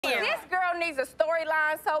needs a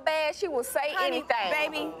storyline so bad, she will say anything.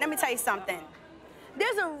 Baby, let me tell you something.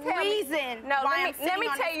 There's a reason why I'm sitting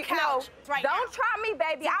on this couch right now. Don't try me,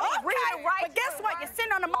 baby. I was reading right. But guess what? You're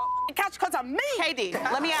sitting on the couch because of me. KD,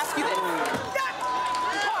 let me ask you this. That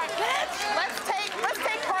part, bitch. Let's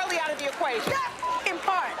take Carly out of the equation. That fucking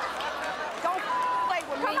part. Don't play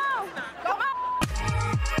with me. Come on. Come on.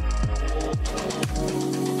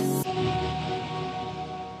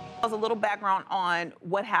 A little background on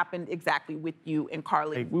what happened exactly with you and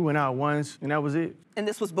Carly. Hey, we went out once, and that was it. And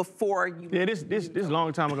this was before you... Yeah, this a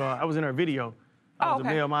long time ago. I was in her video. I was a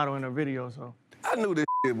male model in her video, so. I knew this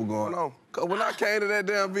shit was going on. Cause when I came to that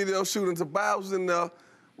damn video shooting, Tobias was in there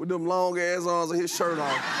with them long ass arms and his shirt on.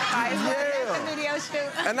 Yeah. Video shoot.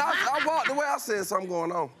 And I walked away, I said something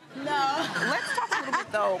going on. No. Let's talk a little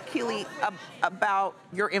bit, though, Keely, about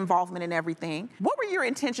your involvement in everything. What were your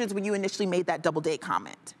intentions when you initially made that double date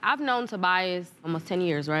comment? I've known Tobias almost 10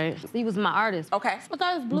 years, right? He was my artist. Okay. I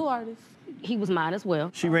thought he was Blue artist. He was mine as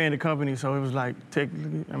well. She ran the company, so it was like,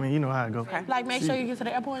 technically, I mean, you know how it goes. Okay. Like, make sure you get to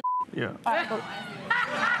the airport. Yeah. All right, cool.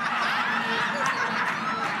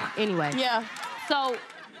 Anyway. Yeah. So,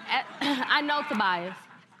 I know Tobias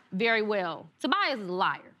very well. Tobias is a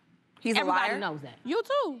liar. He's a liar? Everybody knows that. You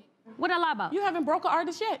too. What did I lie about? You haven't broke an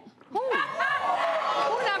artist yet. Who? Who did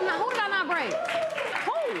I not break?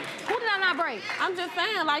 Who did I not break? I'm just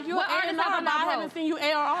saying, like, you're What A&R, artist but have I not I broke? haven't seen you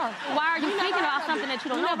ARR. Why are you speaking about something that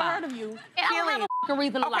you don't know about? Never heard of you. I don't have a fucking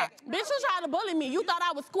reason to lie. Bitch, you tried to bully me. You thought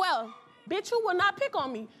I was square. Bitch, you will not pick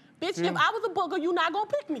on me. Bitch, if I was a booger, you not gonna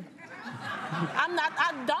pick me.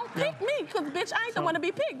 Don't pick me, because, bitch, I ain't the one to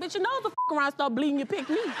be picked. Bitch, you know the around start bleeding, you pick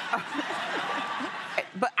me.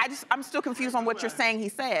 But I'm still confused on what you're saying he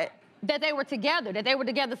said. That they were together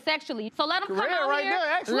sexually. So let them come out right here.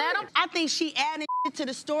 there, actually. Let them. I think she added to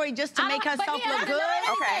the story just to make herself look good.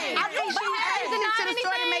 Okay. I think she added to the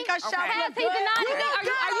story to make herself Has look he good. denied anything?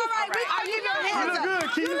 Are you You look good,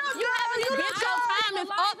 Keely. Bitch, your time is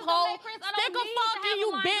up, ho. Stick a fork in you,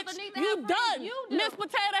 bitch. You done, Miss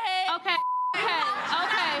Potato Head. Okay.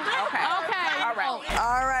 All right.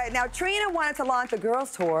 All right, now Trina wanted to launch a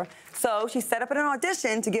girls' tour, so she set up an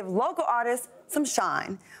audition to give local artists some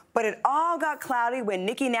shine. But it all got cloudy when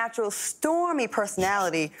Nicki Natural's stormy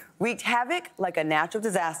personality wreaked havoc like a natural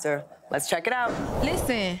disaster. Let's check it out.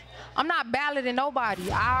 Listen, I'm not battling nobody.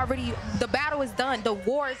 The battle is done. The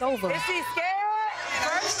war is over. Is she scared?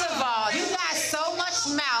 First of all, you got so much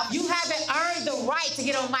mouth. You haven't earned the right to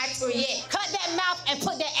get on my tour yet. Cut that mouth and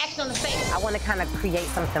put that act on the stage. I want to kind of create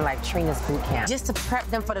something like Trina's boot camp, just to prep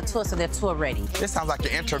them for the tour so they're tour ready. This sounds like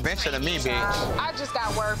an intervention to me, bitch. I just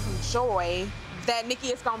got word from Joy that Nicki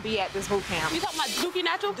is gonna be at this boot camp. You talking about Dookie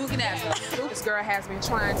Natural? Dookie Natural. This girl has been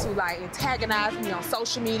trying to like antagonize me on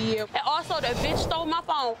social media. And also, that bitch stole my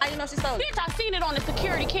phone. How you know she stole it? Bitch, I seen it on the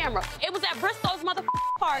security camera. It was at Bristol's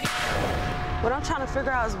motherfucking party. What I'm trying to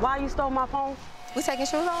figure out is why you stole my phone. We taking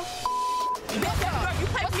shoes off? Bitch, you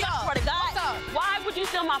take me up for the guy. Why would you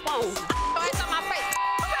steal my phone? It's on my face.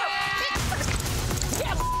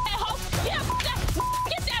 Yeah, that hoe. Yeah,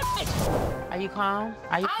 get that bitch. Are you calm?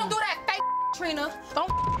 I don't do that fake, Trina.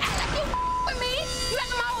 Don't act like you with me. You let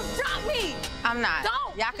them all drop me. I'm not.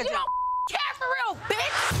 Don't. Y'all can don't care for real,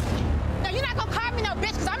 bitch. No, you're not gonna call me no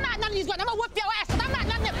bitch, because I'm not none of these girls. I'm gonna whip your ass, because I'm not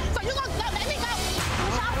none of them. So you gonna let me go.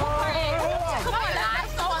 Come on, guys.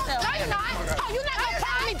 No, you're not. Oh, you're not gonna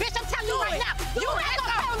call me bitch. I'm telling you right now. You ain't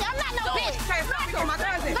gonna call me. I'm not no bitch.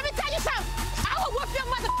 Let me tell you something. I will whip your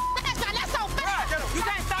mother ass. Now, that's so fast. You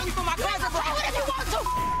can't stop me from my cousin, bro. Say whatever you want to.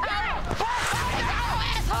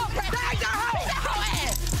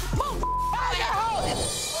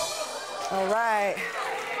 All right.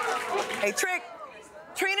 Hey, Trick,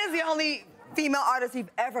 Trina's the only female artist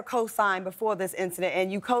you've ever co-signed before this incident,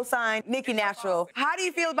 and you co-signed Nicki Natural. How do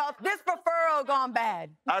you feel about this referral gone bad?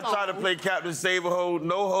 I try to play Captain Save a Hoe.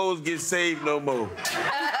 No hoes get saved no more.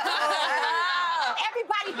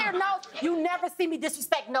 Everybody here knows you never see me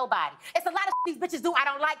disrespect nobody. It's a lot of these bitches do I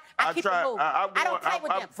don't like. I keep it moving. I don't play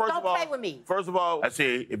with them. Don't play with me. First of all, I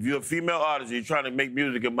say, if you're a female artist and you're trying to make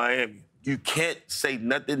music in Miami, you can't say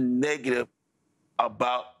nothing negative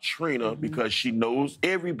about Trina because she knows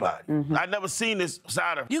everybody. I never seen this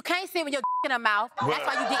side of her. You can't see it with your in her mouth. That's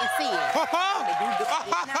why you didn't see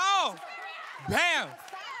it. Bam!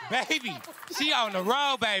 Baby, she on the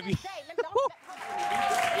road, baby.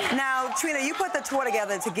 Now, Trina, you put the tour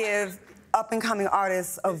together to give up-and-coming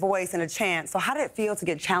artists a voice and a chance. So how did it feel to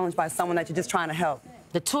get challenged by someone that you're just trying to help?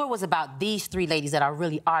 The tour was about these 3 ladies that are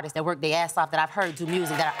really artists, that work their ass off, that I've heard do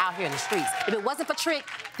music, that are out here in the streets. If it wasn't for Trick,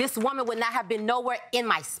 this woman would not have been nowhere in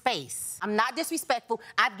my space. I'm not disrespectful.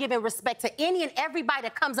 I've given respect to any and everybody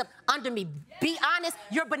that comes up under me. Be honest,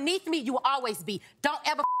 you're beneath me, you will always be. Don't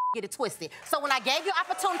ever get it twisted. So when I gave you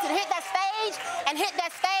opportunity to hit that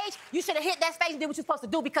stage, you should have hit that stage and did what you're supposed to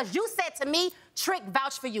do, because you said to me, Trick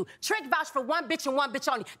vouched for you. Trick vouched for one bitch and one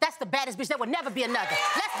bitch only. That's the baddest bitch. There will never be another.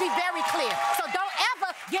 Let's be very clear. So don't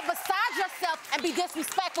ever get beside yourself and be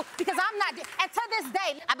disrespectful, because I'm not. And to this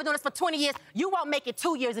day, I've been doing this for 20 years. You won't make it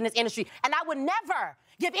 2 years in this industry. And I would never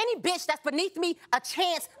give any bitch that's beneath me a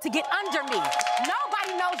chance to get under me.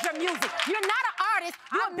 Nobody knows your music. You're not an artist.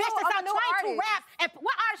 You're a bitch that's trained to rap. And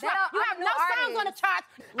what artist rap? You have no songs on the charts.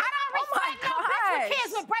 I don't respect no bitch with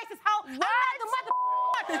kids with braces, hoe. I'm not the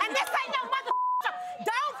mother. And this ain't no mother.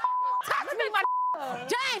 Don't touch me, mother.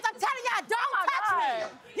 James, I'm telling y'all, don't touch me.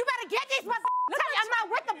 You better get these mother. I'm not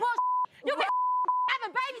with the bullshit. You been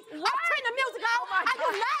having babies. I'm treating the music out. Are you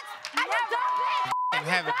nuts? Are you dumb bitch? I'm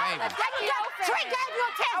having babies. Trick gave you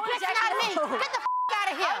a chance, bitch, not me. Get the out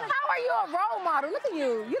of here. How are you a role model? Look at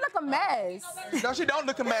you. You look a mess. No, she don't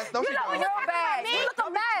look a mess. No, she don't. You look bad. You look a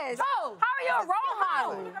mess. How are you a role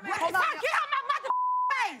model? Hold on. Get on my mother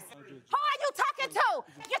face. Who are you talking to?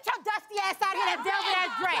 Get your dusty ass out of here, that velvet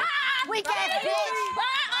ass dress. Weak ass bitch.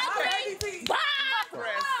 Bye.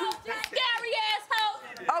 Scary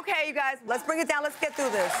asshole. Okay, you guys, let's bring it down. Let's get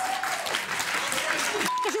through this.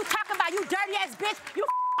 Cause you talking about you dirty ass bitch. You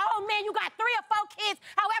old man, you got 3 or 4 kids,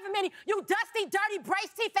 however many. You dusty, dirty,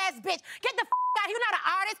 brace teeth ass bitch. Get the out. You're not an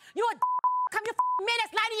artist. You a come your man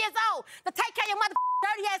that's 90 years old to take care of your mother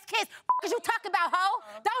dirty ass kids. Cause you talking about, hoe?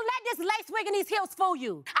 Don't let this lace wig and these heels fool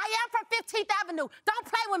you. I am from 15th Avenue. Don't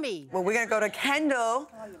play with me. Well, we're gonna go to Kendall,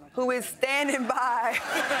 who is standing by.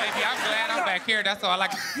 Baby, I'm glad I'm back here. That's all I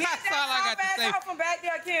got. That's all I got to say. From back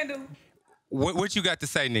there, Kendall. What you got to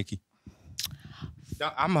say, Nikki?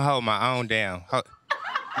 I'm gonna hold my own down.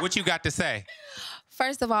 What you got to say?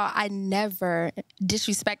 First of all, I never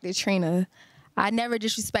disrespected Trina. I never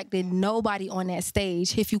disrespected nobody on that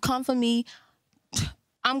stage. If you come for me,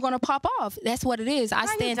 I'm gonna pop off. That's what it is. I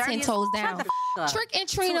stand 10 toes down. Trick and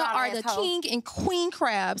Trina are the king and queen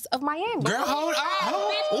crabs of Miami. Girl, hold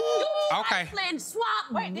on. Okay.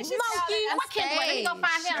 Swamp, monkey. What can't wait? Let me go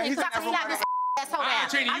find him. He's not gonna this asshole down.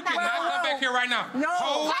 Trina, you cannot come back here right now. No.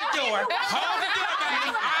 Hold the door. Hold the door,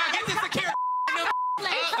 baby. I get the security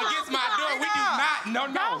against my door. We do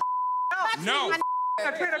not. No.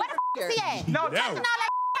 What the f*** he at? No.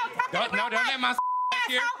 Don't let my back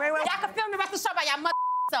here. Y'all can film the rest of the show by y'all mother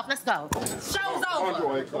self. Let's go. Show's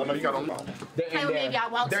over. I know you got them. Play with me if y'all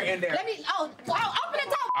want to. They're in there. Let me, open the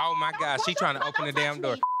door. Oh my God, she trying to open the damn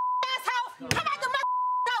door. Asshole, come out the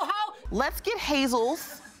mother hoe. Let's get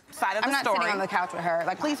Hazel's side of the story. I'm not sitting on the couch with her.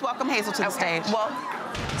 Like, please welcome Hazel to the stage. Well,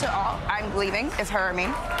 to all, I'm leaving. It's her or me.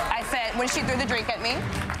 I said when she threw the drink at me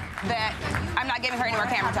that I'm not giving her any more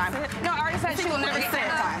camera time. No, I already said she will never get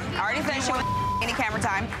camera time. I already said she will any camera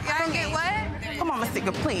time. You get what? Come on,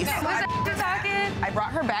 Masika, please. What's that talking? I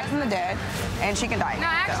brought her back from the dead, and she can die. No,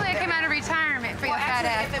 actually, I came out of returement for your fat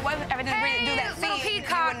ass. If I didn't do that scene, you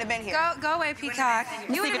wouldn't have been here. Go away, Peacock.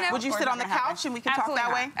 Would you sit on the couch and we can talk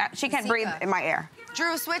that way? She can't breathe in my air.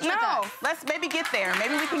 Drew, switch with No, us. let's maybe get there.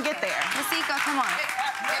 Maybe we can get there. Masika, come on.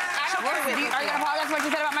 Are you gonna apologize for what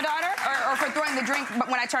you said about my daughter, or for throwing the drink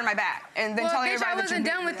when I turned my back and then telling everybody that you? I wasn't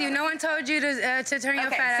done with you. No one told you to turn your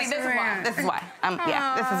fat ass around. This is why.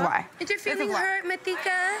 Yeah, this is why. Is your feeling hurt,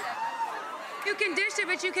 Matika? You can dish it,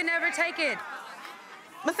 but you can never take it.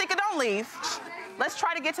 Masika, don't leave. Let's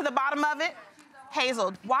try to get to the bottom of it.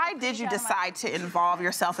 Hazel, why did you decide to involve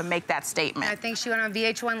yourself and make that statement? I think she went on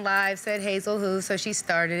VH1 Live, said Hazel who, so she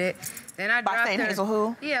started it. Then I dropped her. By saying Hazel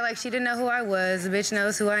who? Yeah, like she didn't know who I was. The bitch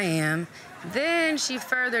knows who I am. Then she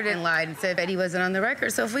furthered and lied and said Fetty wasn't on the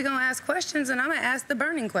record. So if we gonna ask questions, then I'm gonna ask the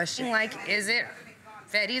burning question. Like, is it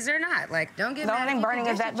Fetty's or not? Like, don't get mad. The only thing burning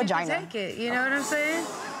is that vagina. Take it. You know what I'm saying?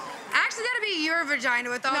 Actually, that'd be your vagina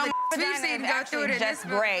with all the we've seen go through it in just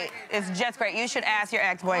great. It's just great. You should ask your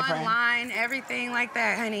ex-boyfriend. Online, everything like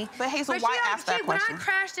that, honey. But Hazel, why ask that question? When I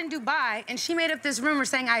crashed in Dubai and she made up this rumor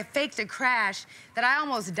saying I faked a crash that I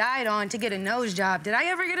almost died on to get a nose job, did I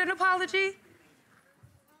ever get an apology?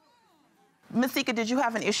 Masika, did you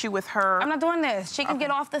have an issue with her? I'm not doing this. She can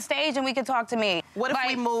get off the stage and we can talk to me. What if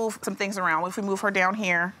we move some things around? What if we move her down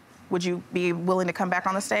here? Would you be willing to come back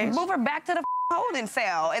on the stage? Move her back to the holding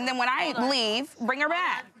cell, and then when I leave, bring her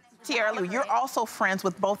back. Tiara Lou, you're also friends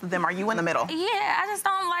with both of them. Are you in the middle? Yeah, I just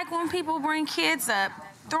don't like when people bring kids up.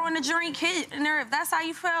 Throwing a drink in there, if that's how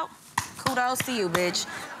you felt, kudos to you, bitch.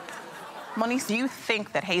 Moniece, do you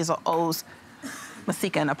think that Hazel owes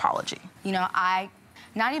Masika an apology? You know,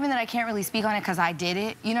 not even that I can't really speak on it because I did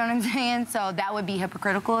it, you know what I'm saying? So that would be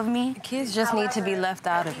hypocritical of me. Kids just need to be left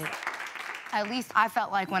out of it. At least I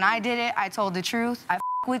felt like when I did it, I told the truth. I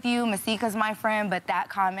with you, Masika's my friend, but that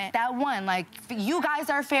comment, that one, like, you guys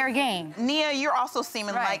are fair game. Nia, you're also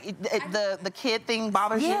seeming like the kid thing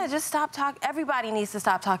bothers you? Yeah, just stop talking. Everybody needs to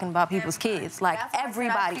stop talking about people's kids. Like,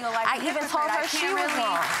 everybody. I even told her she was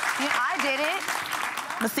wrong. I did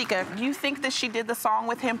it. Masika, do you think that she did the song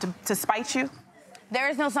with him to spite you? There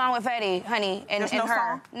is no song with Eddie, honey, and There's no her.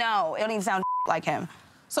 song? No, it don't even sound like him.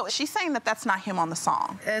 So she's saying that that's not him on the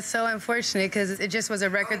song. It's so unfortunate because it just was a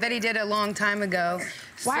record that he did a long time ago.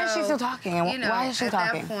 Why is she still talking? You know, Why is she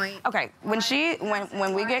talking? At that point. Okay,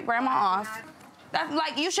 when we get grandma off, that's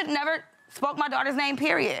like, you should never spoke my daughter's name,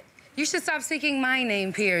 period. You should stop speaking my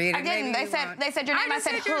name, period. I didn't. They said your name. I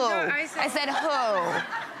said who. I said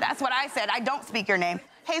who. That's what I said. I don't speak your name.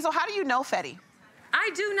 Hazel, how do you know Fetty? I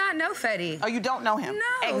do not know Fetty. Oh, you don't know him?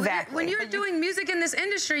 No. Exactly. When you're doing music in this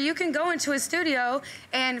industry, you can go into a studio,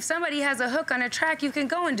 and if somebody has a hook on a track, you can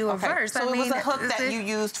go and do a verse. So it was a hook that you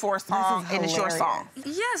used for a song, and it's your song?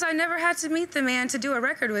 Yes, I never had to meet the man to do a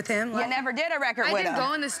record with him. You never did a record with him? I didn't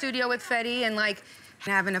go in the studio with Fetty and, like,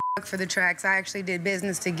 having a for the tracks. I actually did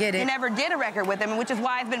business to get it. You never did a record with him, which is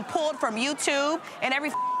why it's been pulled from YouTube and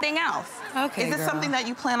everything else. Okay, Is this something that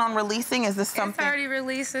you plan on releasing? Is this something? It's already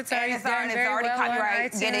released. It's already done very well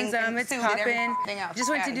copyright, on getting iTunes. It's sued and popping. everything else. Just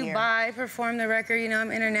went to Outta here. Dubai, performed the record. You know,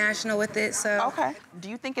 I'm international with it, so. Okay. Do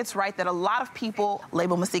you think it's right that a lot of people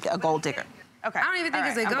label Masika a gold digger? Okay. I don't even think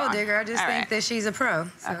it's a gold digger. I just think that she's a pro.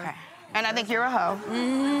 So. Okay. And I think you're a hoe.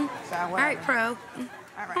 Mm-hmm. All right, pro.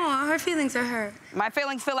 Oh, her feelings are hurt. My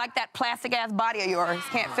feelings feel like that plastic-ass body of yours.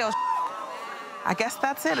 Can't feel I guess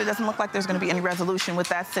that's it. It doesn't look like there's going to be any resolution with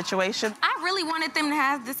that situation. I really wanted them to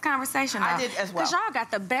have this conversation, though. I did as well. Because y'all got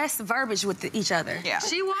the best verbiage with each other. Yeah.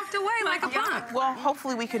 She walked away like a punk. Well,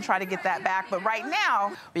 hopefully we can try to get that back. But right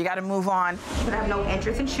now, we got to move on. But I have no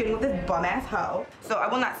interest in shooting with this bum-ass hoe. So I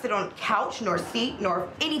will not sit on couch, nor seat, nor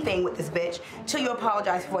anything with this bitch till you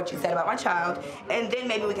apologize for what you said about my child. And then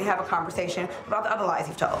maybe we can have a conversation about the other lies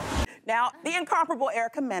you've told. Now, the incomparable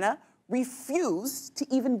Erica Mena refused to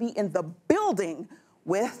even be in the building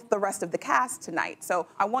with the rest of the cast tonight. So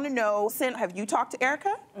I want to know, Sin, have you talked to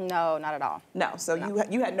Erica? No, not at all. No, so no.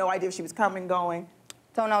 You had no idea if she was coming, going?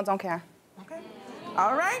 Don't know, don't care. Okay.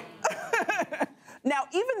 All right. Now,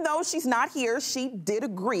 even though she's not here, she did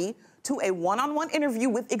agree to a one-on-one interview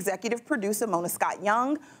with executive producer Mona Scott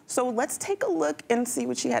Young. So let's take a look and see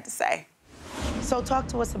what she had to say. So talk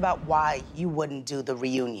to us about why you wouldn't do the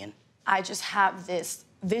reunion. I just have this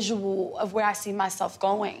visual of where I see myself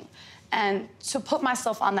going. And to put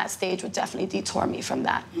myself on that stage would definitely detour me from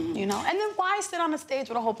that, you know? And then why sit on a stage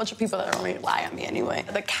with a whole bunch of people that don't really rely on me anyway?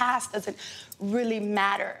 The cast doesn't really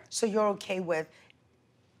matter. So you're okay with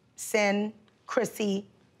Sin, Chrissy,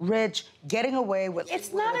 Rich getting away with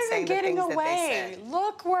It's not even getting away.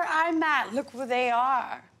 Look where I'm at. Look where they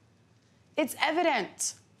are. It's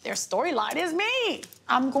evident. Their storyline is me.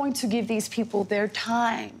 I'm going to give these people their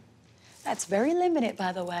time. That's very limited,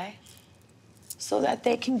 by the way, so that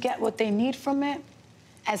they can get what they need from it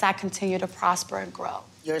as I continue to prosper and grow.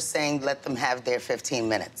 You're saying let them have their 15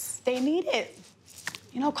 minutes. They need it.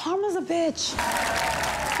 You know, karma's a bitch.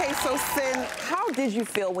 Okay, so Sin, how did you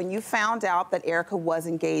feel when you found out that Erica was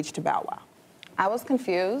engaged to Bow Wow? I was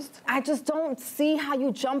confused. I just don't see how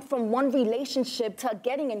you jump from one relationship to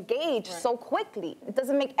getting engaged so quickly. It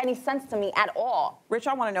doesn't make any sense to me at all. Rich,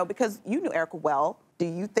 I want to know, because you knew Erica well, do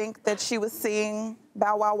you think that she was seeing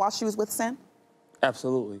Bow Wow while she was with Sin?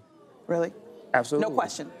 Absolutely. Really? Absolutely. No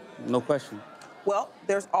question? No question. Well,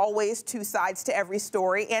 there's always two sides to every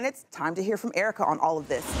story, and it's time to hear from Erica on all of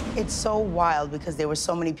this. It's so wild because there were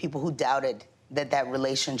so many people who doubted that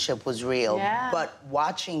relationship was real. Yeah. But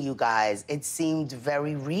watching you guys, it seemed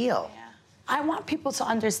very real. Yeah. I want people to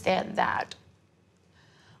understand that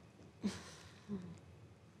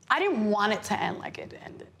I didn't want it to end like it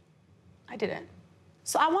ended. I didn't.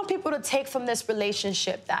 So I want people to take from this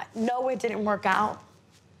relationship that, no, it didn't work out,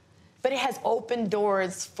 but it has opened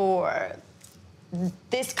doors for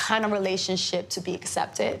this kind of relationship to be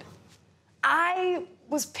accepted. I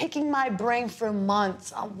was picking my brain for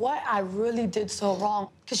months on what I really did so wrong.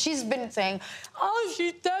 Because she's been saying, oh,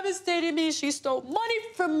 she devastated me, she stole money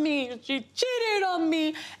from me, she cheated on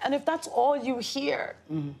me. And if that's all you hear,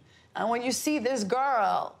 and when you see this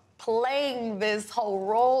girl playing this whole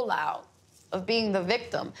role out of being the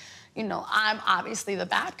victim, you know, I'm obviously the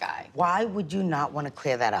bad guy. Why would you not want to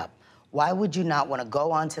clear that up? Why would you not want to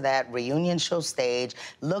go onto that reunion show stage,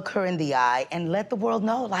 look her in the eye, and let the world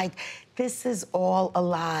know, like, this is all a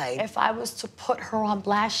lie. If I was to put her on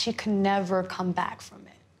blast, she could never come back from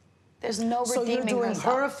it. There's no redeeming So you're doing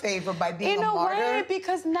herself. her a favor by being a martyr? In a way,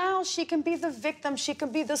 because now she can be the victim. She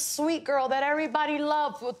can be the sweet girl that everybody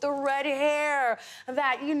loves with the red hair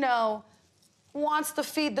that, you know, wants to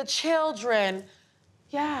feed the children.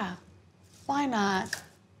 Yeah, why not?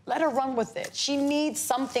 Let her run with it. She needs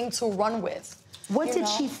something to run with. What did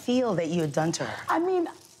she feel that you had done to her? I mean,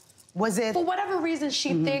 was it... For whatever reason,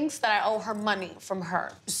 she thinks that I owe her money from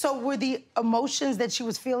her. So were the emotions that she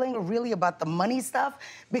was feeling really about the money stuff?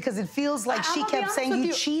 Because it feels like she kept saying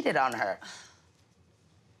you cheated on her.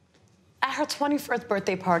 At her 21st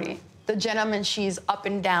birthday party, the gentleman she's up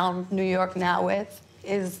and down New York now with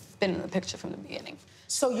has been in the picture from the beginning.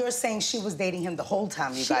 So you're saying she was dating him the whole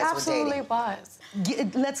time you guys were dating? She absolutely was.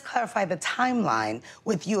 Let's clarify the timeline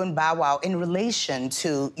with you and Bow Wow in relation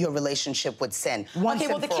to your relationship with Sin. Okay,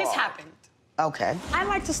 well, the kiss happened. Okay. I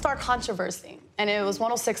like to start controversy, and it was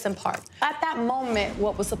 106 in Park. At that moment,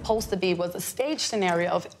 what was supposed to be was a stage scenario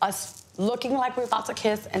of us looking like we were about to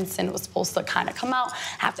kiss, and Sin was supposed to kind of come out,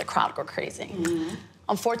 have the crowd go crazy.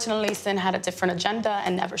 Unfortunately, Sin had a different agenda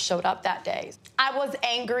and never showed up that day. I was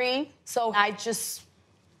angry, so I just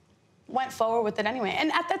went forward with it anyway.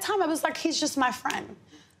 And at that time, I was like, he's just my friend.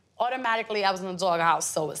 Automatically, I was in the doghouse,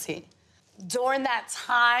 so was he. During that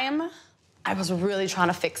time, I was really trying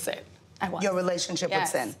to fix it. I was. Your relationship with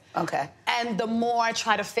Sin? Okay. And the more I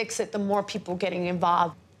try to fix it, the more people getting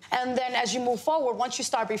involved. And then as you move forward, once you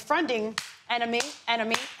start befriending enemy,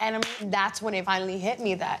 enemy, enemy, that's when it finally hit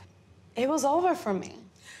me that it was over for me.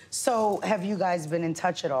 So have you guys been in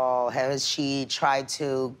touch at all? Has she tried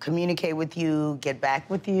to communicate with you, get back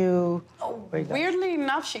with you? Weirdly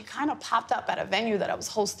enough, she kind of popped up at a venue that I was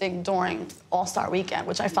hosting during All-Star Weekend,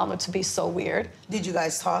 which I found it to be so weird. Did you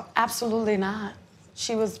guys talk? Absolutely not.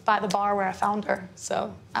 She was by the bar where I found her,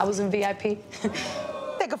 so I was in VIP.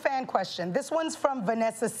 Take a fan question. This one's from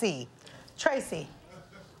Vanessa C. Tracy,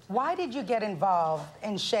 why did you get involved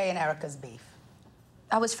in Shay and Erica's beef?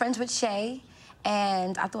 I was friends with Shay,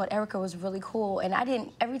 and I thought Erica was really cool. And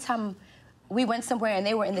every time we went somewhere and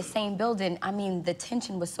they were in the same building, I mean, the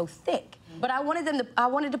tension was so thick. But I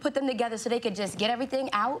wanted to put them together so they could just get everything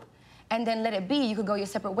out and then let it be. You could go your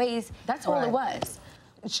separate ways. That's all it was.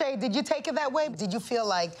 Shay, did you take it that way? Did you feel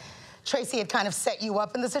like Tracy had kind of set you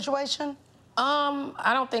up in the situation?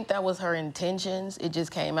 I don't think that was her intentions. It just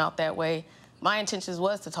came out that way. My intentions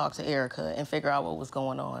was to talk to Erica and figure out what was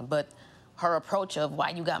going on. But her approach of why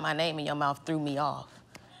you got my name in your mouth threw me off.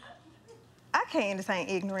 I can't entertain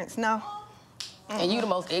ignorance, no. And you the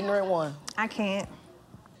most ignorant one. I can't.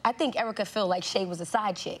 I think Erica felt like Shay was a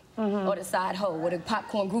side chick or the side hoe or the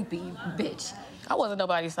popcorn groupie bitch. I wasn't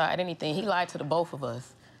nobody's side anything. He lied to the both of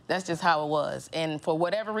us. That's just how it was. And for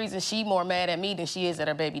whatever reason, she more mad at me than she is at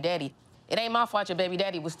her baby daddy. It ain't my fault your baby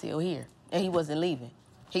daddy was still here and he wasn't leaving.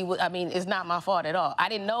 I mean, it's not my fault at all. I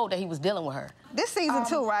didn't know that he was dealing with her. This season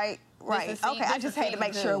 2, right? Right. Okay, I just had to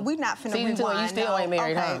make sure. We're not finna rewind. Season 2, and you still ain't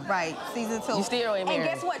married, okay, huh? Right. Season 2. You still ain't married. And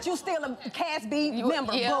guess what? You still a Cast B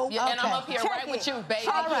member, boo. Yeah, and I'm up here right with you, baby.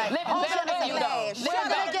 Living better than you, though.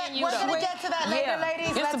 We're gonna get to that later,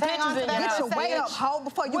 ladies. Get some Let's hang on pictures to in that Get your weight up, hoe,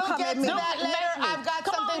 before you come at me. We'll get to that later. I've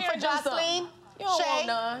got something for Jocelyn. You don't want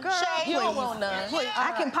none. Girl, Shay, you don't want none.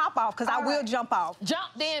 I can pop off, because I will jump off. Jump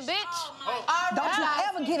then, bitch. Don't you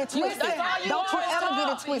ever get it twisted. Don't you ever get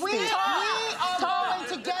it twisted. We are going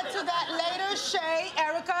to get to that later. Shay,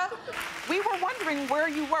 Erica. We were wondering where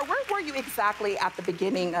you were. Where were you exactly at the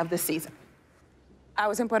beginning of the season? I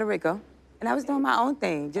was in Puerto Rico, and I was doing my own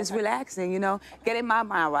thing, just relaxing, you know, getting my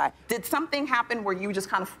mind right. Did something happen where you just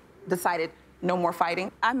kind of decided no more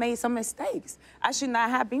fighting? I made some mistakes. I should not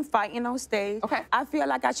have been fighting on stage. Okay. I feel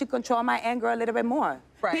like I should control my anger a little bit more.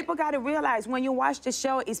 Right. People got to realize when you watch the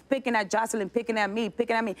show, it's picking at Jocelyn, picking at me,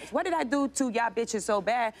 picking at me. What did I do to y'all bitches so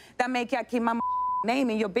bad that make y'all keep my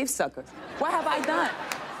name in your beef suckers? What have I done?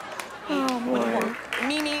 Oh, boy.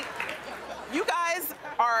 Mimi, you guys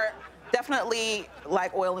are definitely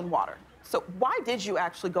like oil and water. So why did you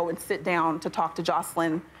actually go and sit down to talk to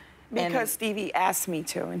Jocelyn? Because Stevie asked me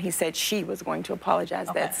to, and he said she was going to apologize.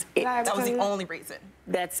 Okay. That's it. That was the only reason.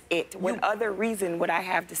 That's it. What other reason would I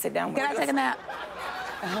have to sit down with Can I take a nap?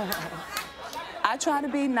 I tried to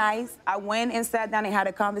be nice. I went and sat down and had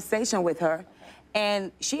a conversation with her, and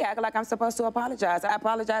she acted like I'm supposed to apologize. I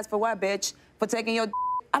apologize for what, bitch? For taking your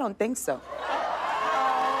I don't think so. Okay.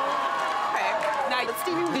 Now,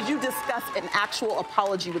 Stevie, did you discuss an actual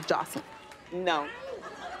apology with Jocelyn? No.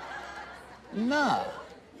 No.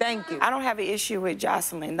 Thank you. I don't have an issue with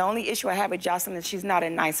Jocelyn. The only issue I have with Jocelyn is she's not a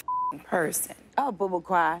nice person. Oh, boo-boo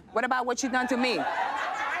cry. What about what you done to me?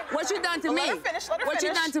 What you done to me? Let her finish, let her What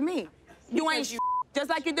finish. you done to me? You ain't just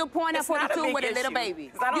like you do point at 42 with a little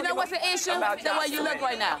baby. You know what's the issue? The way you look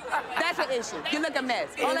right now. That's an issue. You look a mess.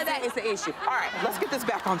 All of that is the issue. All right, let's get this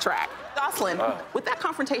back on track. Jocelyn, with that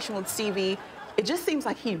confrontation with Stevie, it just seems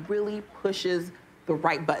like he really pushes the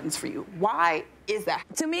right buttons for you. Why is that?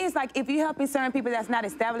 To me, it's like if you're helping certain people that's not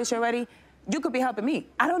established already, you could be helping me.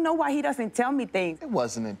 I don't know why he doesn't tell me things. It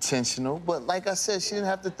wasn't intentional, but like I said, she didn't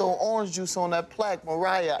have to throw orange juice on that plaque,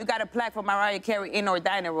 Mariah. You got a plaque for Mariah Carey in our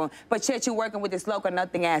dining room, but yet you working with this local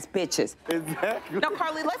nothing-ass bitches. Exactly. Now,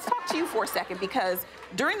 Carly, let's talk to you for a second, because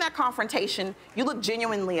during that confrontation, you looked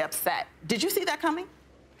genuinely upset. Did you see that coming?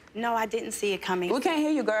 No, I didn't see it coming. We can't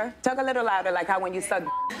hear you, girl. Talk a little louder, like how when you suck.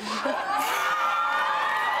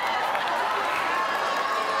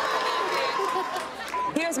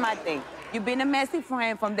 Here's my thing. You've been a messy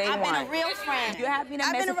friend from day one. I've been a real friend. You have been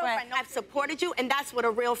a messy friend. I've supported you, and that's what a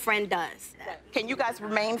real friend does. Can you guys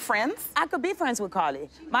remain friends? I could be friends with Carly.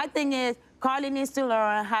 My thing is, Carly needs to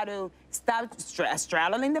learn how to stop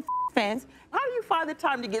straddling the fence. How do you find the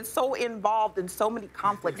time to get so involved in so many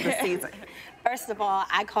conflicts this season? First of all,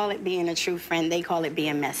 I call it being a true friend. They call it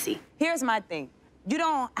being messy. Here's my thing. You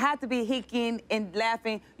don't have to be hicking and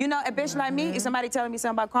laughing. You know, a bitch like me, if somebody telling me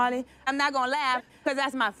something about Carly, I'm not gonna laugh, because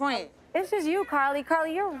that's my friend. It's just you, Carly.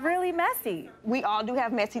 Carly, you're really messy. We all do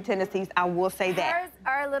have messy tendencies, I will say that. Hers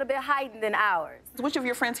are a little bit heightened than ours. Which of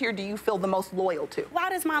your friends here do you feel the most loyal to? Why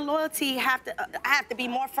does my loyalty have to, I have to be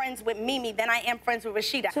more friends with Mimi than I am friends with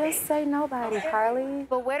Rashida? Just say nobody, Carly.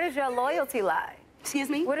 But where does your loyalty lie? Excuse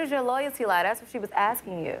me? Where does your loyalty lie? That's what she was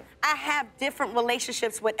asking you. I have different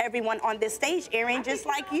relationships with everyone on this stage, Erin, just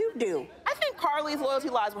like you do. I think Carly's loyalty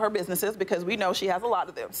lies with her businesses, because we know she has a lot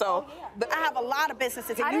of them. So, I have a lot of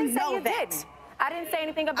businesses, and you know that. Didn't. I didn't say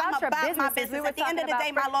anything about your business. My business. We were At the end of the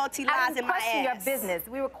day, my loyalty lies in my ass. I didn't question your business.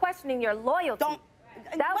 We were questioning your loyalty.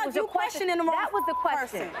 That was your question. That was the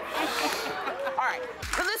question. All right.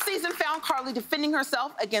 So this season found Carly defending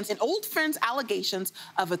herself against an old friend's allegations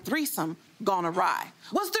of a threesome gone awry.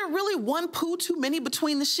 Was there really one poo too many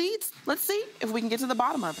between the sheets? Let's see if we can get to the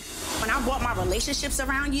bottom of it. When I brought my relationships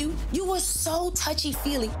around you, you were so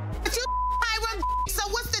touchy-feely. But you Hiram, so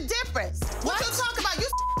what's the difference? What you talk about? You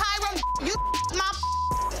Hiram, you my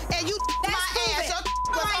and you my ass.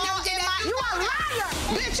 You a liar.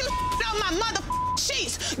 Bitch, you on my mother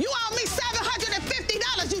sheets. You owe me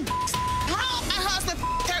 $750, you my husband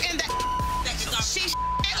her in that. She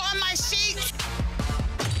on my sheets.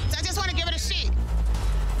 So I just want to give it a sheet.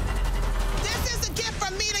 This is a gift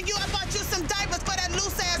from me to you. I bought you some diapers for that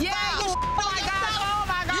loose ass ball. Oh my God.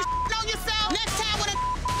 You on yourself. Next time when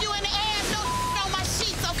you in the ass, no on my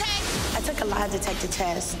sheets, okay? I took a lie detector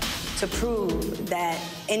test to prove that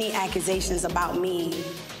any accusations about me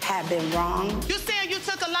have been wrong. You saying you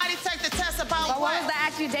took a lie detector test about but what was the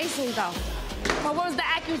accusations, though? But what was the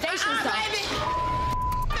accusations, though? Baby.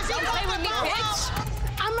 Don't play with me, bitch.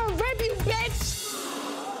 I'ma rip you, bitch.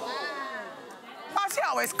 Oh, she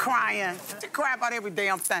always crying. She cry about every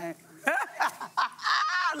damn thing.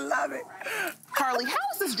 I love it. Carly, how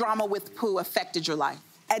has this drama with Pooh affected your life?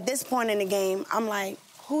 At this point in the game, I'm like,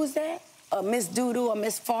 who's that? Miss Doodoo or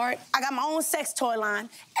Miss Fart. I got my own sex toy line, and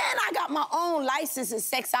I got my own license in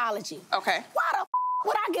sexology. Okay. Why the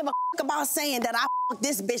would I give a about saying that I fucked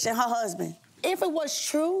this bitch and her husband? If it was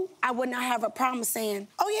true, I would not have a problem saying,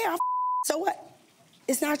 oh yeah, so what?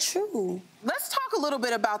 It's not true. Let's talk a little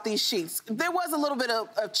bit about these sheets. There was a little bit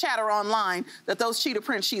of chatter online that those cheetah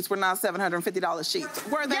print sheets were not $750 sheets.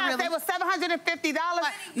 Were they really? Yes, they were $750.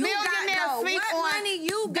 Millionaires sleep on money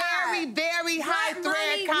you got? very, very high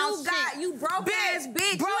thread count you got? You broke ass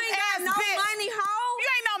bitch. Broke you ain't got no bitch. money, hoe. You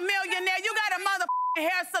ain't no millionaire. You got a motherfucking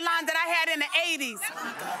hair salon that I had in the 80s.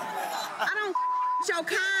 I don't your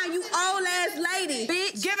kind, you old ass lady,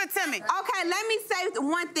 bitch. Give it to me. Okay, let me say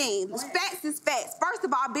one thing. Facts is facts. First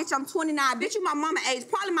of all, bitch, I'm 29. Bitch, you my mama age,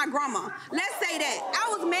 probably my grandma. Let's say that.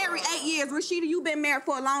 I was married 8 years. Rashida, you been married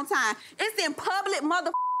for a long time. It's in public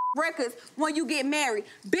records when you get married.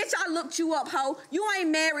 Bitch, I looked you up, ho. You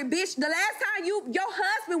ain't married, bitch. The last time your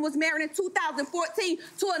husband was married in 2014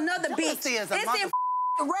 to another bitch. It's in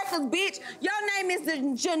records, bitch. Your name is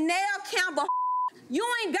Janelle Campbell. You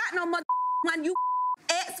ain't got no money, you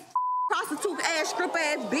ex-prostitute ass, stripper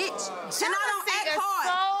ass bitch. And I don't act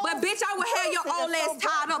hard. But bitch, I would have your old ass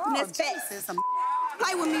tied up in this face.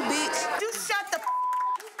 Play with me, bitch. You shut the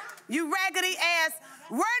you raggedy ass.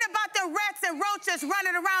 Worried about them rats and roaches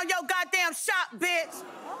running around your goddamn shop, bitch.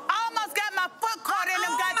 I almost got my foot caught in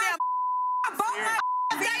them goddamn.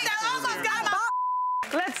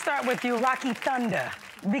 Let's start with you, Rocky Thunder,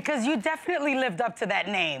 because you definitely lived up to that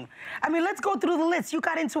name. I mean, let's go through the list. You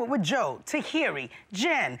got into it with Joe, Tahiri,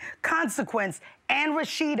 Jen, Consequence, and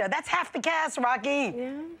Rashida. That's half the cast, Rocky.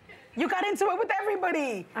 Yeah. You got into it with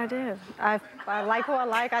everybody. I did. I like who I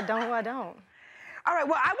like, I don't who I don't. All right,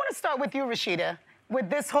 well, I want to start with you, Rashida, with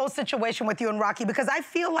this whole situation with you and Rocky, because I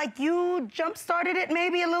feel like you jump-started it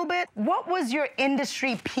maybe a little bit. What was your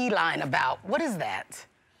industry P-line about? What is that?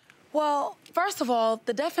 Well, first of all,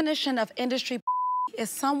 the definition of industry is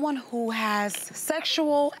someone who has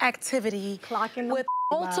sexual activity with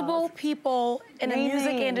multiple people in the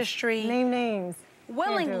music industry. Name names.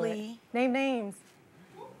 Willingly. Name names.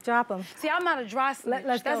 Drop them. See, I'm not a dry snitch.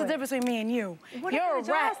 That's the difference between me and you. You're a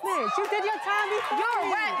rat. You did your time before. You're a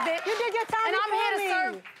rat, bitch. You did your time and before I'm here to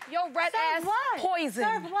serve your rat ass poison.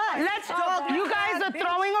 Serve what? Let's talk. You guys are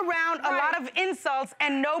throwing around a lot of insults,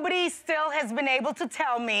 and nobody still has been able to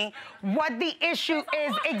tell me what the issue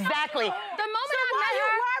is exactly. The moment I met her,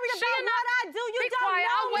 she about what I do. You don't quiet.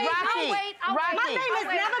 know I'll wait. Rocky, I'll wait. I'll Rocky. My name has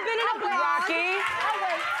never been in a blog. Rocky. I'll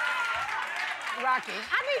wait. Rocky.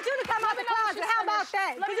 I need you to come out the closet. How about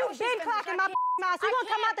that? Because you've been clocking my mouth. So you're going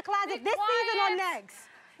to come out the closet this season or next?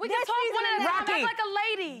 We can talk one at a time. That's like a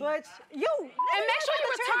lady. But you. And make sure you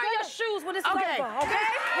return your shoes when it's over, okay?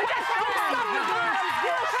 We got you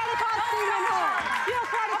a credit card stealing whore. You a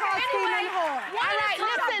credit card stealing whore. All right,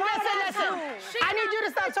 listen. I need you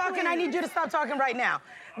to stop talking. I need you to stop talking right now.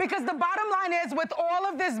 Because the bottom line is, with all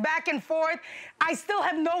of this back and forth, I still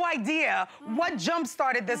have no idea what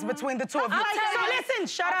jump-started this between the two of you. So listen,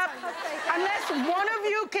 shut up. Unless one of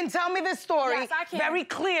you can tell me this story very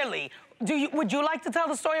clearly. Would you like to tell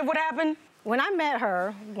the story of what happened? When I met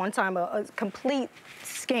her one time, a complete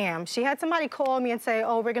scam. She had somebody call me and say,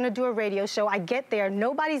 oh, we're gonna do a radio show. I get there,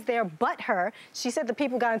 nobody's there but her. She said the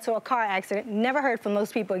people got into a car accident, never heard from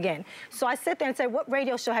those people again. So I sit there and say, what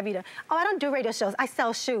radio show have you done? Oh, I don't do radio shows, I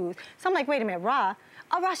sell shoes. So I'm like, wait a minute,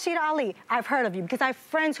 Rashida Ali, I've heard of you because I have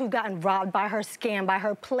friends who've gotten robbed by her, scammed by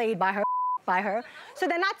her, played by her, by her. So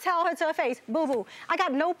then I tell her to her face, boo-boo, I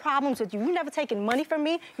got no problems with you. You never taken money from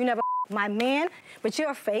me, you never my man, but you're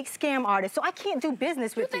a fake scam artist, so I can't do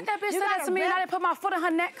business with you. You think that bitch said that to me and I didn't put my foot on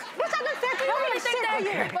her neck? Bitch, I done said to you. You really think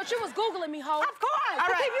that? But you was Googling me, ho. Of course.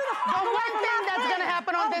 All right. The one thing that's gonna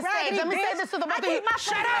happen on this stage, let me say this to the both of you.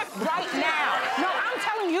 Shut up right now. No, I'm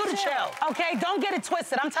telling you to chill, okay? Don't get it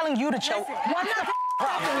twisted. I'm telling you to chill. What's the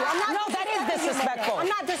problem? No, that is disrespectful.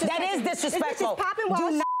 I'm not disrespectful. That is disrespectful.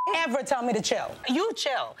 Do not ever tell me to chill. You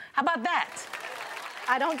chill. How about that?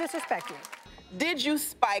 I don't disrespect you. Did you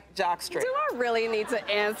spike Jockstrap? Do I really need to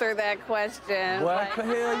answer that question? What?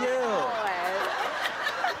 Hell yeah.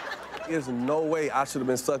 There's no way I should have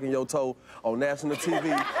been sucking your toe on national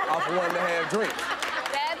TV off of 1.5 drinks.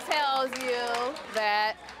 That tells you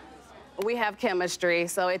that we have chemistry,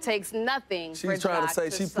 so it takes nothing for She's trying Jock to say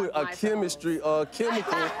she put a chemistry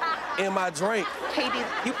chemical in my drink. Katie,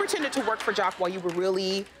 you pretended to work for Jock while you were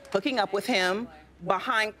really hooking up with him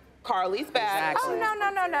behind Carly's back. Oh, no.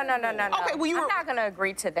 Okay, well, I'm not gonna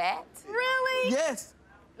agree to that. Really? Yes.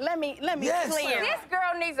 Let me Yes. clear. This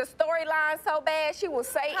girl needs a storyline so bad she will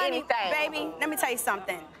say anything. Baby, let me tell you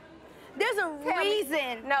something. There's a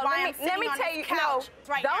reason why I'm sitting on this couch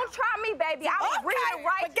right now. Don't try me, baby. I was reading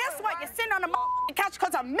right. But guess what? You're sitting on the couch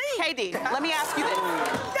because of me. Katie, let me ask you this.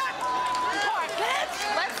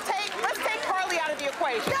 Let's take Carly out of the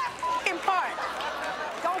equation. That f***ing part.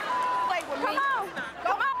 Don't play with me.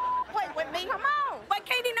 Come on. Play with me. Come on. But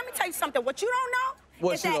Katie, let me tell you something. What you don't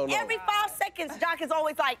know is that every 5 seconds, Jock is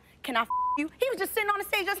always like, can I f you? He was just sitting on the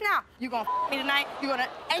stage just now. You gonna f me tonight? You gonna,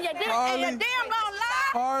 and you damn gonna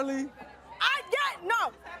lie? Carly.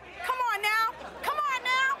 No. Come on now. Come on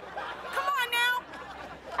now. Come on now.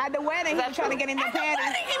 At the wedding, he was trying to get in the panties. At the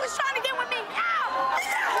wedding, he was trying to get with me.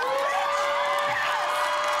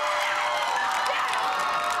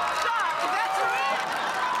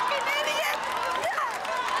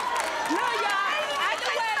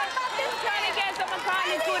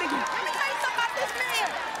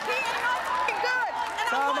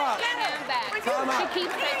 She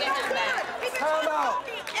keeps taking him back. Time out.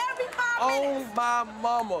 Oh, my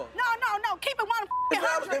mama. No. Keep it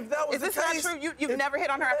 100. If that was Is this not true? You've never hit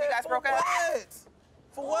on her after you guys broke up? What?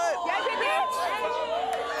 For what? Yes, you did.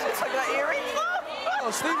 She took her earring. Oh,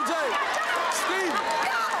 Stevie J. Stevie.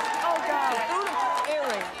 Oh, God.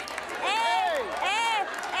 Earring.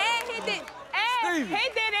 And he did. And he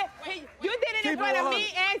did it. You did it in front of me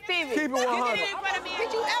and Stevie. Keep it 100. You did it in front of me. Did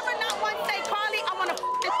you ever not once say, Carly, I want to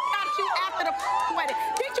this out you after the wedding?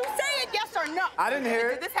 Did you say it, yes or no? I didn't hear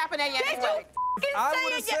it. Did this happen at Yanni's wedding? I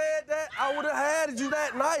would have said that. I would have had you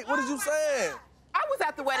that night. What did you say? I was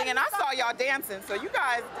at the wedding and I saw y'all dancing, so you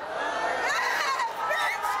guys.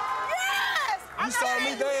 Yes! You saw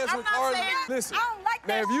me dance with Carly. Listen,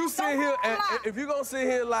 now if you sit here and if you gonna sit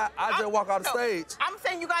here and lie, I just walk out the stage. I'm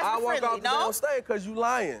saying you guys I were walk friendly, out the damn stage because you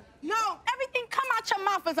lying. No, everything come out your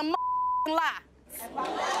mouth is a lie. All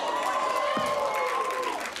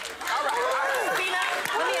right. Tina,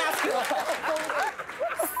 let me ask you.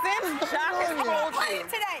 Since Jock has told you,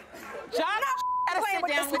 Jock had to sit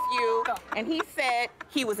down with you, and he said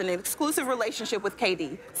he was in an exclusive relationship with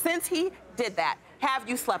KD. Since he did that, have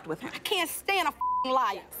you slept with him? I can't stand a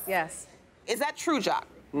liar. Yes. Is that true, Jock?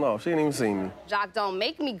 No, she didn't even see me. Jock, don't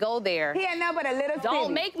make me go there. He ain't nothing but a little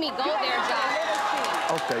Don't make me go there,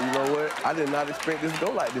 Jock. Okay, you know what? I did not expect this to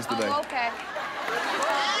go like this today. Oh, okay.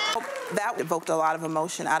 That evoked a lot of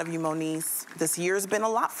emotion out of you, Moniece. This year's been a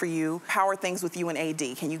lot for you. How are things with you and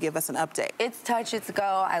AD? Can you give us an update? It's touch, it's go.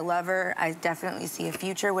 I love her. I definitely see a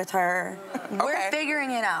future with her. We're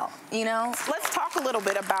figuring it out, you know? Let's talk a little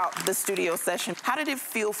bit about the studio session. How did it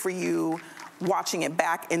feel for you watching it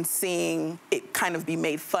back and seeing it kind of be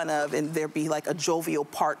made fun of and there be like a jovial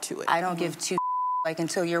part to it? I don't give two like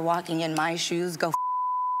until you're walking in my shoes, go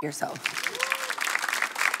yourself.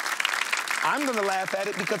 I'm gonna laugh at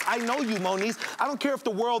it because I know you, Moniece. I don't care if the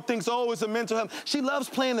world thinks, oh, it's a mental health. She loves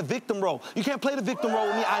playing the victim role. You can't play the victim role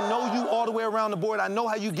with me. I know you all the way around the board. I know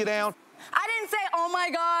how you get down. I didn't say, oh my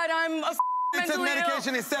God, I'm a It took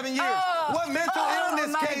medication in 7 years. What mental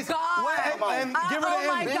illness case? And give her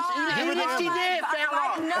the M. Even if she did,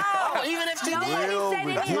 no. Even if she Real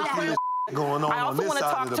ridiculous going on this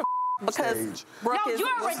side of the stage. No,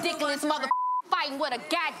 you're a ridiculous mother fighting with a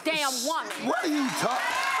goddamn woman. What are you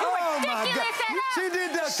talking? Oh my God. She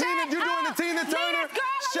did that. Tina, you doing the Tina Turner?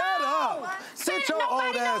 Shut up. Sit your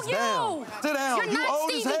old ass down. Sit down. You're not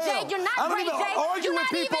old as Stevie J. hell. You're not I don't Ray even J. argue You're with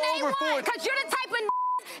not people even over A1, 40. because you're the type of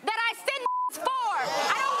that I send for.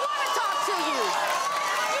 I don't want to talk to you.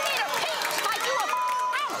 You need a peach like you a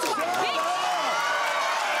housewife, bitch.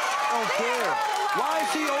 Don't care. Why is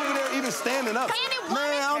she over there even standing up?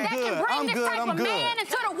 Man, I'm good. I'm good. I'm good. Man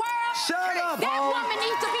into the world. Shut up, That Hov. woman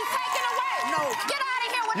needs to be taken away. No. Get out of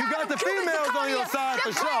here with You got the females on your side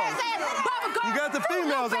for sure. You got the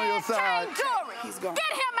females on your side. Get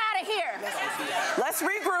him out of here. Let's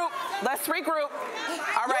regroup. Let's regroup.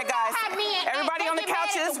 All right, guys. Everybody on the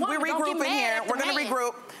couches, we're regrouping here. We're going to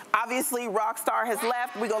regroup. Obviously, Rockstar has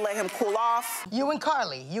left. We're going to let him cool off. You and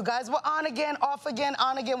Carly, you guys were on again, off again,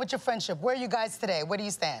 on again with your friendship. Where are you guys today? Where do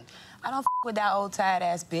you stand? I don't with that old tired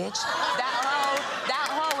ass bitch. That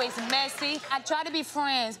hoe is messy. I try to be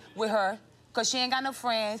friends with her. Cause she ain't got no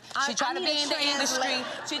friends. She try to be in the industry.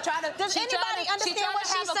 She try to. Does anybody understand what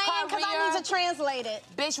she's saying? Cause I need to translate it.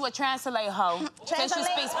 Bitch will translate hoe. Since she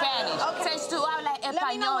speaks Spanish. Okay. Since tú hablas español. Let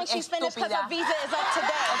me know when she's finished cause her visa is up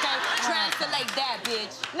today. Okay, translate that,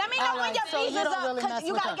 bitch. Let me know when your visa's up cause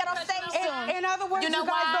you gotta get on stage soon. In other words, you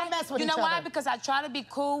guys don't mess with each other. You know why? Because I try to be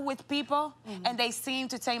cool with people and they seem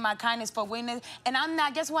to take my kindness for weakness. And I'm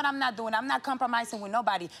not, guess what I'm not doing? I'm not compromising with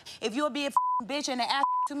nobody. If you'll be a bitch and an ass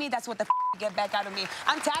to me, that's what the you get back out of me.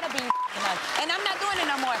 I'm tired of being nice. And I'm not doing it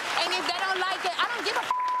no more. And if they don't like it, I don't give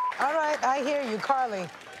a All right, I hear you, Carly.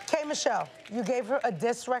 K. Michelle, you gave her a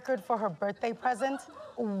diss record for her birthday present.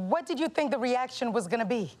 What did you think the reaction was gonna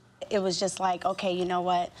be? It was just like, okay, you know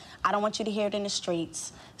what? I don't want you to hear it in the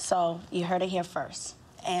streets, so you heard it here first.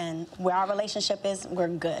 And where our relationship is, we're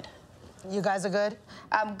good. You guys are good?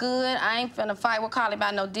 I'm good. I ain't finna fight with Carly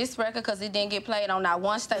about no diss record because it didn't get played on that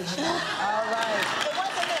one station. All right.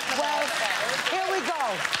 Well, here we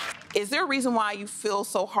go. Is there a reason why you feel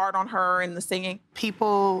so hard on her in the singing?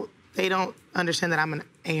 People, they don't understand that I'm an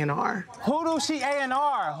A&R. Who do she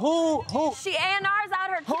A&R? Who? She A&R's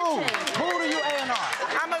out her kitchen. Who do you A&R?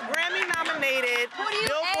 I'm a Grammy-nominated,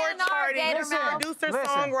 Billboard charting, producer, listen,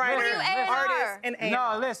 songwriter, artist, and A&R.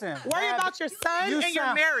 No, listen. Worry about your son and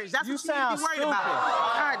your marriage. That's what you need to be worried about.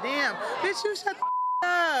 God damn. Bitch, you shut the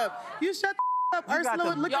up. You shut the up.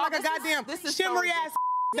 Ursula looking like a goddamn shimmery ass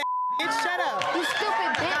bitch. Shut up. You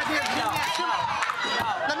stupid bitch.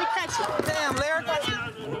 Let me catch you. Damn,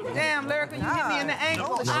 Lyrica. Damn, Lyrica, you hit me in the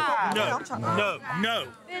ankle. No.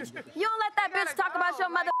 You don't let that bitch talk about your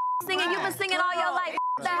mother singing. You've been singing all your life.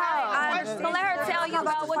 Don't let her tell you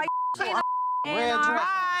about what she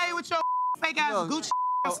Bye with your fake ass Gucci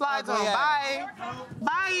slides on. Bye.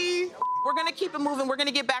 Bye. We're gonna keep it moving. We're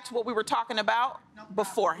gonna get back to what we were talking about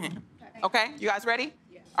beforehand. Okay, you guys ready?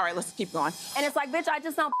 All right, let's keep going. And it's like, bitch, I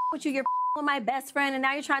just don't with you. You're with my best friend, and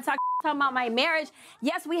now you're trying to talk about my marriage.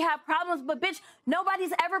 Yes, we have problems, but bitch,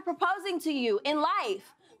 nobody's ever proposing to you in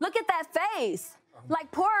life. Look at that face.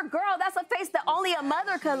 Like, poor girl, that's a face that only a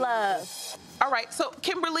mother could love. All right, so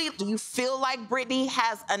Kimberly, do you feel like Britney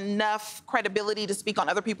has enough credibility to speak on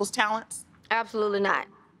other people's talents? Absolutely not.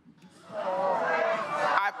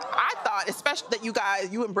 I thought, especially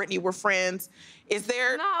that you and Brittany were friends. Is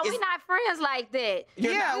there? No, we're not friends like that.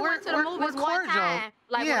 Yeah, we went to the movies one time,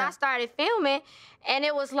 like when I started filming, and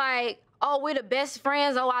it was like, oh, we're the best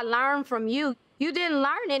friends. Oh, I learned from you. You didn't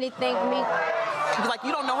learn anything from me. Like,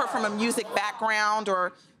 you don't know her from a music background,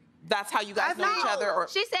 or that's how you guys know each other? Or...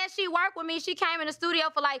 She said she worked with me. She came in the studio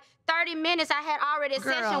for like 30 minutes. I had already a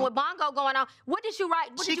session with Bongo going on. What did you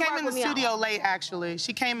write? What she did you came in the me studio on? late, actually.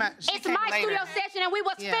 She came out. It's my studio session, and we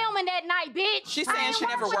was filming that night, bitch. She's saying she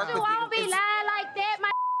never worked with you. I don't be lying like that, my.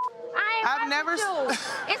 I ain't never. It's all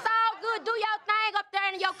good. Do your thing up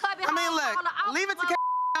there in your cubby. I mean, look, leave it to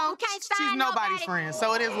she's nobody's friend,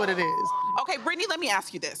 so it is what it is. Okay, Brittany, let me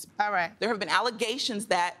ask you this. All right. There have been allegations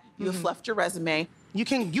that you have fluffed your resume. You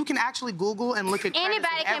can actually Google and look at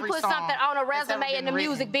anybody can put something on a resume in the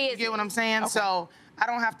music business. You get what I'm saying? Okay. So I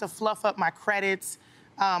don't have to fluff up my credits.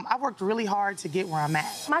 I worked really hard to get where I'm at.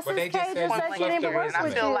 My sister Kay just said she didn't work with you.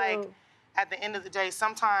 I feel like at the end of the day,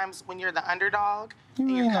 sometimes when you're the underdog,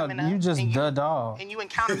 You just the dog. and you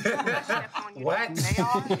encounter people that step on you like they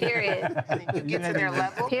are, period, and then you get to their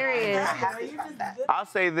level, period. I'm happy about that. I'll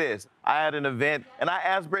say this. I had an event, and I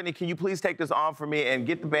asked Brittany, can you please take this on for me and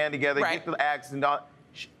get the band together, get the acts and all.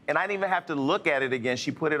 And I didn't even have to look at it again.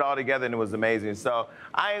 She put it all together, and it was amazing. So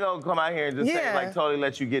I ain't gonna come out here and just say, like, totally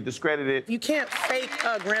let you get discredited. You can't fake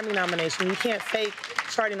a Grammy nomination. You can't fake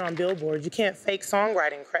charting on Billboard. You can't fake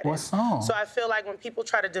songwriting credits. What song? So I feel like when people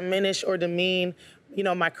try to diminish or demean,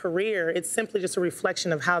 my career, it's simply just a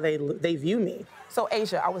reflection of how they view me. So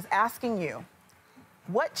Asia, I was asking you,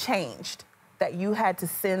 what changed that you had to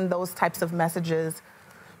send those types of messages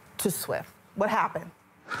to Swift? What happened?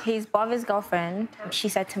 His brother's girlfriend, she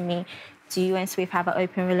said to me, do you and Swift have an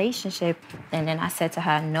open relationship? And then I said to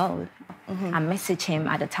her, no. I messaged him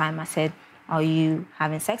at the time. I said, are you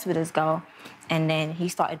having sex with this girl? And then he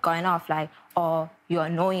started going off like, oh, you're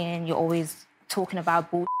annoying. You're always talking about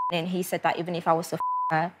bullshit. And he said that even if I was to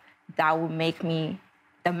her, that would make me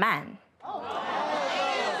the man.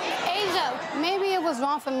 Asia, maybe it was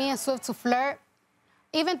wrong for me and Swift to flirt,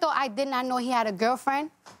 even though I did not know he had a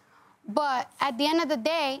girlfriend. But at the end of the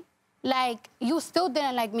day, like, you still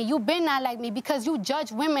didn't like me. You been not like me because you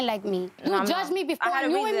judge women like me. You judged me before you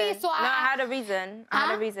knew me, so I had a reason. I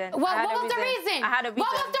had a reason. What was the reason? I had a reason.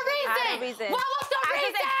 What was the reason? I had a reason. What was the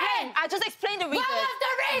reason? I just explained the reason. What was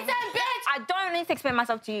the reason, bitch? I don't need to explain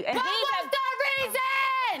myself to you. And what was the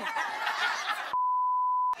reason?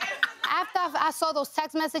 After I saw those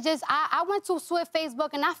text messages, I went to Swift Facebook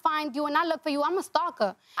and I find you and I look for you. I'm a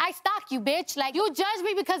stalker. I stalk you, bitch. Like, you judged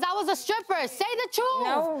me because I was a stripper. Say the truth.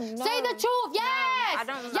 No. Say the truth. Yes.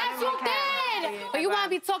 Yes, you did. But you want to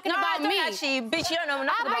be talking about me. Actually, bitch, you don't know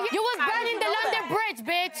nothing about you was burning the London Bridge,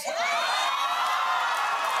 bitch.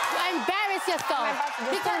 You embarrass yourself.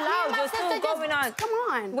 You're still loud. You're still going on. Come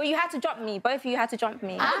on. Well, you had to jump me. Both of you had to jump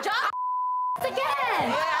me. I jumped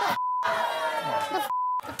again.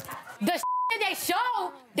 The they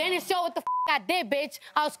show, then it show what the I did, bitch.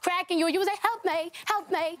 I was cracking you. You was like, help me,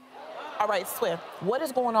 help me. All right, Swift, what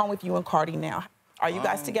is going on with you and Cardi now? Are you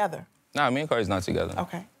guys together? Nah, me and Cardi's not together.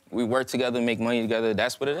 Okay. We work together, make money together.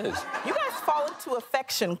 That's what it is. You guys fall into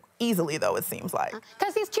affection easily, though, it seems like.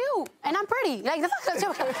 Because he's cute, and I'm pretty. Like,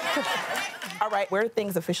 all right, where do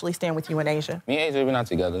things officially stand with you and Asia? Me and Asia, we're not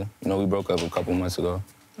together. We broke up a couple months ago.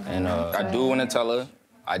 And I do want to tell her,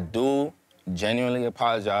 I do genuinely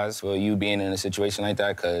apologize for you being in a situation like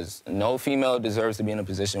that, because no female deserves to be in a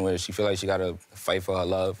position where she feels like she got to fight for her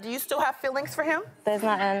love. Do you still have feelings for him? There's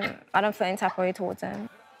nothing. I don't feel any type of way towards him.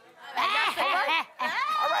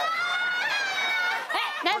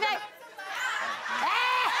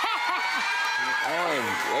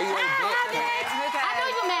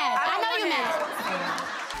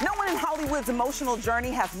 No one in Hollywood's emotional journey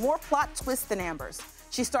has more plot twists than Amber's.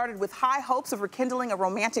 She started with high hopes of rekindling a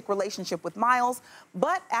romantic relationship with Miles,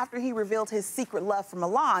 but after he revealed his secret love for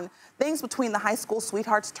Milan, things between the high school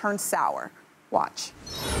sweethearts turned sour. Watch.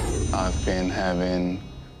 I've been having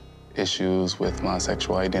issues with my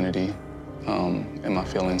sexual identity and my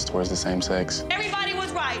feelings towards the same sex. Everybody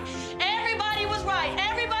was right. Everybody was right.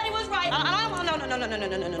 Everybody was right. No.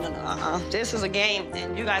 This is a game,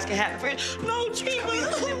 and you guys can have it. No, cheating,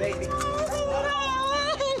 baby.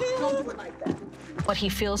 Don't do it like that. What he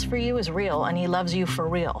feels for you is real, and he loves you for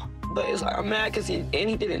real. But it's like I'm mad because he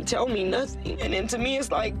didn't tell me nothing. And then to me,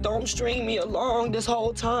 it's like, don't string me along this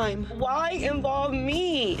whole time. Why involve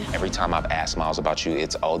me? Every time I've asked Miles about you,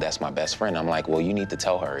 it's, oh, that's my best friend. I'm like, well, you need to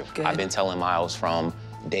tell her. Good. I've been telling Miles from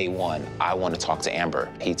day one, I want to talk to Amber.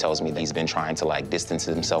 He tells me that he's been trying to like distance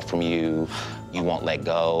himself from you. You won't let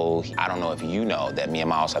go. I don't know if you know that me and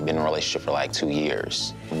Miles have been in a relationship for like 2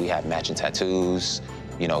 years. We have matching tattoos.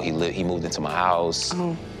 You know, he moved into my house.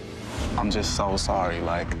 I'm just so sorry.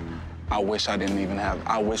 Like, I wish I didn't even have,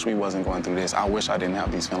 I wish we wasn't going through this. I wish I didn't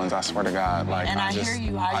have these feelings, I swear to God. Like, and I hear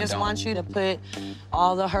you. I just want you to put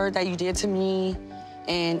all the hurt that you did to me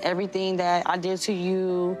and everything that I did to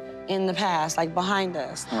you in the past, like behind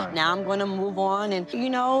us. Right. Now I'm gonna move on and, you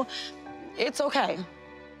know, it's okay.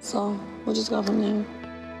 So we'll just go from there. End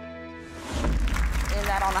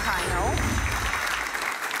that on a high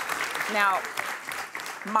note. Now,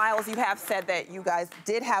 Miles, you have said that you guys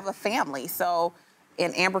did have a family,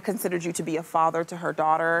 and Amber considered you to be a father to her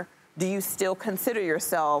daughter. Do you still consider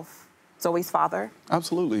yourself Zoe's father?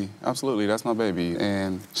 Absolutely, absolutely. That's my baby,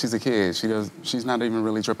 and she's a kid. She's not even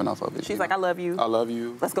really tripping off of it. She's like, I love you. I love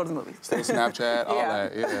you. Let's go to the movies. Still Snapchat, all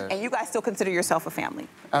that, yeah. And you guys still consider yourself a family?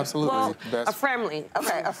 Absolutely. Well, a family.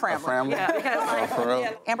 Okay, a family. A family? Yeah, because For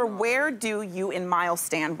real? Amber, where do you and Miles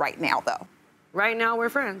stand right now, though? Right now, we're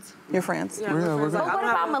friends. You're friends? Yeah, we're friends. But what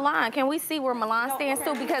about Milan? Can we see where Milan stands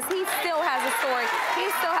too? Because he still has a story. He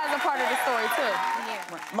still has a part of the story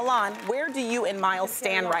too. Milan, where do you and Miles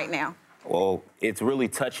stand right now? Well, it's really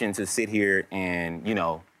touching to sit here and, you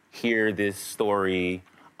know, hear this story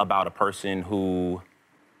about a person who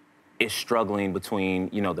is struggling between,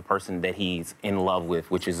 you know, the person that he's in love with,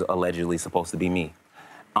 which is allegedly supposed to be me.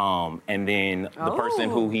 And then the person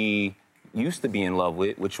who he used to be in love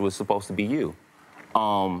with, which was supposed to be you.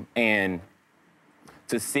 And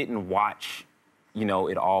to sit and watch, you know,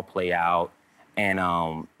 it all play out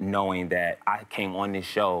and knowing that I came on this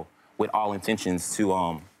show with all intentions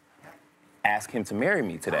to ask him to marry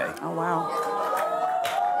me today. Oh, wow.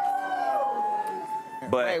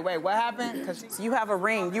 But Wait, what happened? Because you have a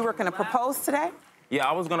ring. You were going to propose today? yeah,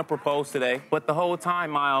 I was gonna propose today, but the whole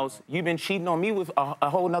time, Miles, you've been cheating on me with a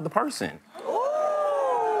whole nother person.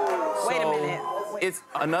 Wait a minute. It's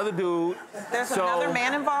another dude. There's another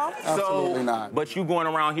man involved? Absolutely not. But you going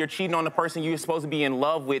around here cheating on the person you're supposed to be in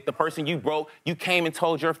love with, the person you broke, you came and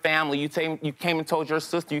told your family, you came and told your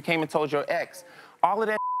sister, you came and told your ex. All of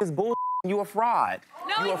that is bullshit. You a fraud.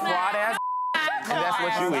 No, you a fraud ass. And that's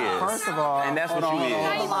what you is. First of all, and that's what you is.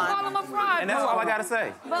 And that's all I gotta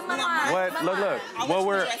say. What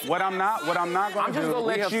I'm not gonna do. I'm just gonna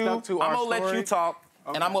let you. I'm gonna let you talk,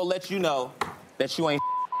 and I'm gonna let you know that you ain't.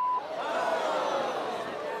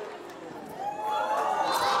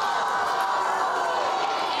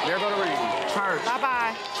 There go the ring. Church.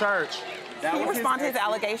 Bye-bye. Church. Can you respond to his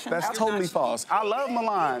allegations? That's totally false. I love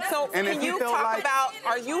Milan. So and can if you feel talk like, about,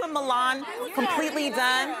 are you and Milan completely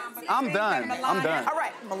done? I'm done. I'm done. All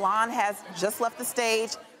right, Milan has just left the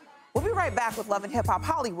stage. We'll be right back with Love and Hip Hop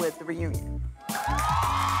Hollywood, the reunion.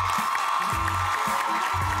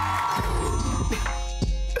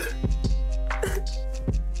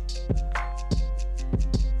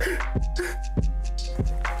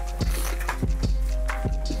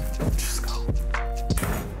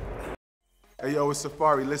 Hey, yo, it's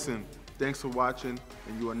Safari. Listen, thanks for watching,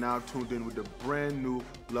 and you are now tuned in with the brand new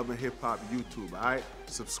Love and Hip Hop YouTube, all right?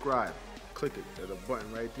 Subscribe. Click it. There's a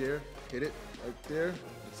button right there. Hit it right there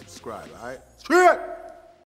and subscribe, all right? Straight!